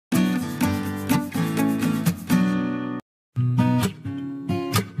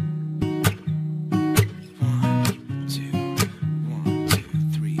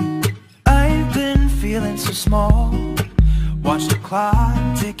feeling so small. Watch the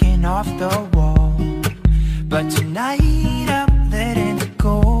clock ticking off the wall. But tonight I'm letting it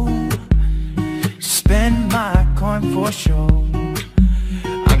go. Spend my coin for sure.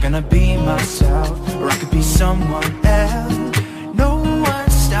 I'm gonna be myself, or I could be someone else. No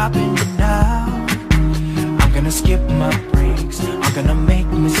one's stopping me now. I'm gonna skip my breaks, I'm gonna make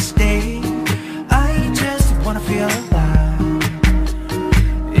mistakes. I just wanna feel alive.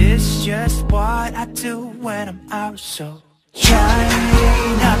 It's just what I do when I'm out, so try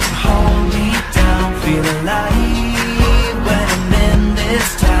not to hold me down. Feel alive when I'm in this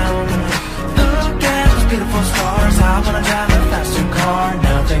town. Look at those beautiful stars. I wanna drive a faster car.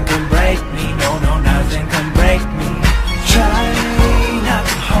 Nothing can break me, no, no, nothing can break me. Try not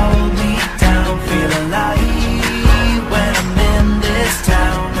to hold me down. Feel alive when I'm in this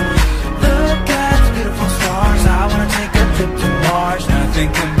town. Look at those beautiful stars. I wanna take a trip to Mars. Nothing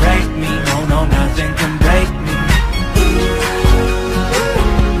can break me, no, no, nothing can break me.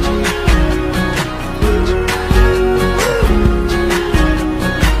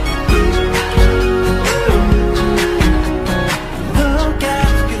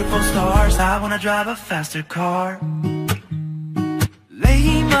 I wanna drive a faster car.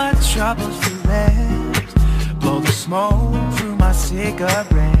 Lay my troubles to rest. Blow the smoke through my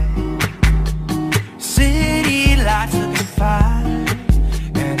cigarette. City lights looking fine,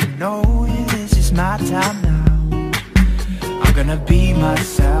 and I know this is my time now. I'm gonna be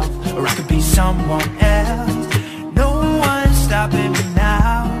myself, or I could be someone else. No one's stopping me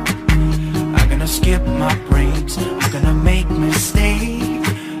now. I'm gonna skip my breaks, I'm gonna make mistakes.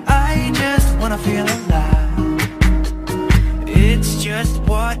 I just wanna feel alive. It's just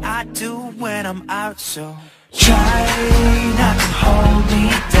what I do when I'm out, so try not to hold me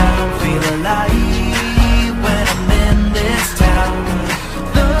down. Feel alive when I'm in this town.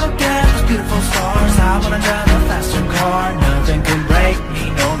 Look at those beautiful stars. I wanna drive a faster car. Nothing can break me,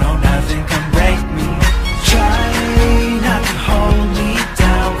 no, no, nothing can break me. Try not to hold me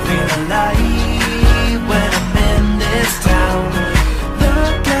down. Feel alive when I'm in this town.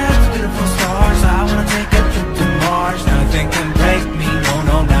 Look at beautiful stars. I wanna take a trip to Mars. Nothing can break me, no,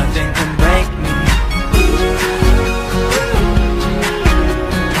 no, nothing can break me.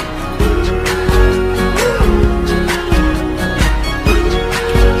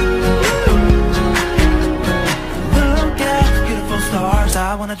 Look at beautiful stars.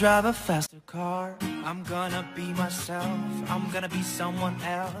 I wanna drive a faster car. I'm gonna be myself, I'm gonna be someone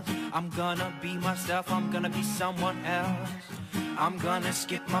else. I'm gonna be myself, I'm gonna be someone else. I'm gonna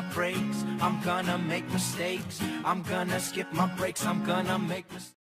skip my breaks, I'm gonna make mistakes. I'm gonna skip my breaks, I'm gonna make mistakes.